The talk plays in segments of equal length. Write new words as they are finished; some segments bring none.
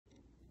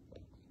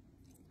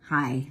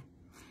Hi,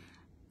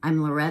 I'm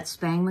Laurette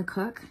Spang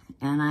McCook,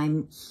 and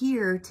I'm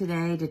here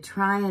today to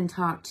try and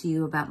talk to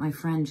you about my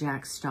friend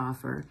Jack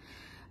Stauffer.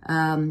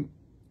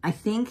 I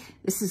think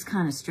this is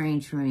kind of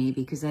strange for me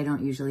because I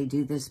don't usually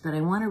do this, but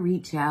I want to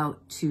reach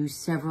out to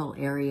several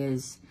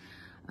areas.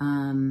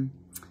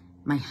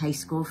 My high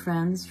school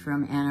friends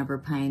from Ann Arbor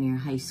Pioneer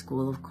High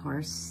School, of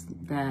course,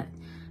 that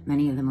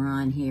many of them are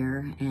on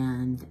here,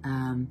 and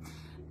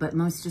but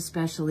most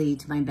especially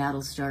to my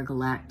Battlestar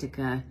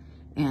Galactica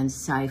and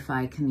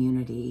sci-fi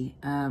community.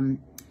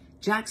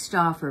 Jack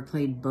Stauffer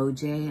played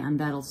Bojay on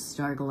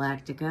Battlestar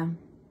Galactica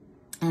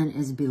and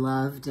is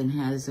beloved and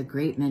has a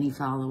great many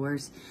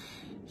followers.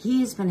 He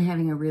has been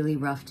having a really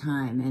rough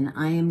time, and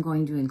I am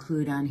going to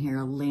include on here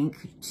a link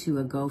to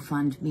a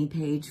GoFundMe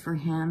page for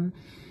him.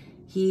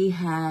 He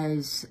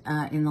has,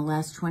 in the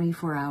last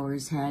 24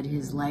 hours, had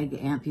his leg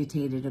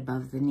amputated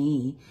above the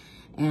knee.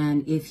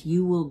 And if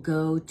you will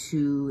go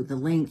to the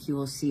link, you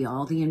will see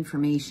all the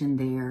information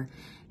there.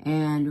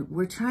 And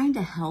we're trying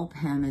to help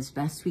him as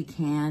best we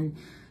can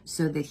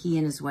so that he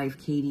and his wife,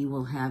 Katie,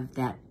 will have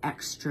that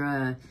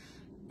extra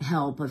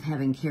help of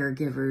having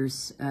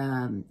caregivers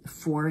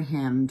for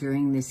him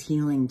during this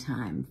healing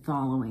time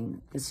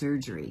following the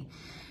surgery.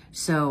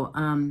 So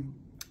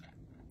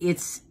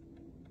it's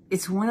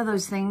one of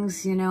those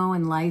things, you know,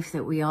 in life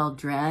that we all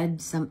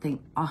dread, something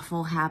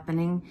awful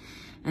happening.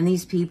 And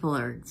these people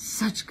are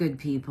such good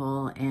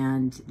people,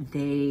 and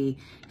they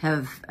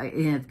have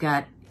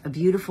got a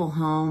beautiful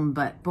home,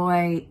 but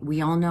boy,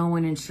 we all know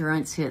when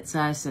insurance hits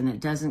us and it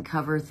doesn't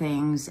cover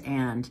things,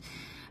 and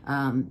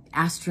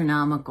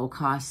astronomical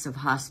costs of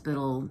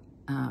hospital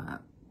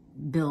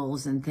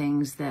bills and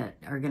things that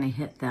are going to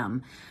hit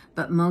them.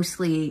 But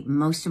mostly,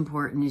 most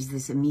important is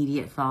this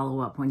immediate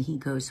follow-up when he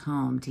goes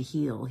home to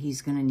heal.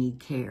 He's going to need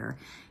care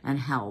and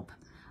help.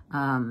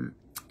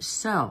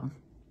 So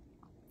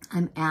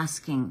I'm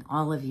asking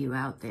all of you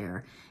out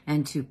there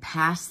and to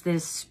pass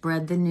this,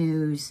 spread the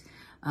news,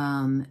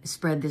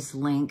 spread this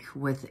link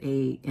with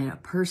a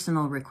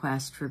personal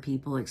request for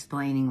people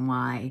explaining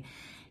why,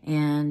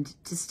 and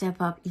to step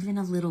up even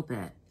a little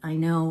bit. I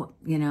know,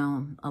 you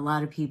know, a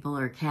lot of people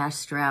are cash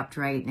strapped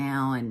right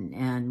now,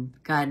 and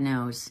God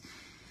knows,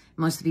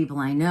 most of the people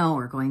I know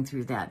are going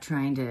through that,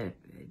 trying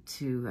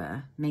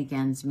to make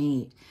ends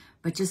meet,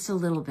 but just a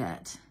little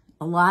bit.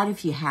 A lot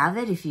if you have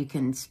it, if you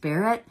can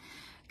spare it,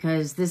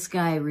 because this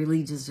guy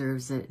really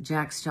deserves it.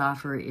 Jack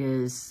Stauffer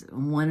is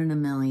one in a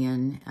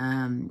million,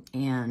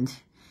 and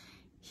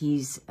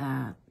he's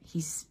a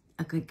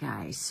good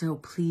guy. So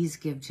please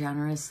give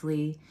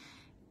generously,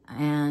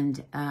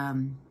 and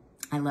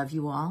I love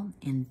you all,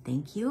 and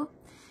thank you.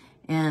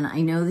 And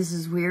I know this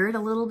is weird a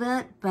little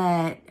bit,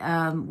 but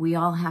we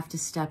all have to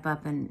step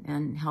up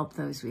and help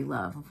those we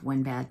love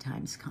when bad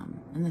times come.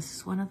 And this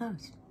is one of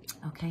those.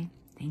 Okay,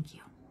 thank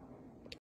you.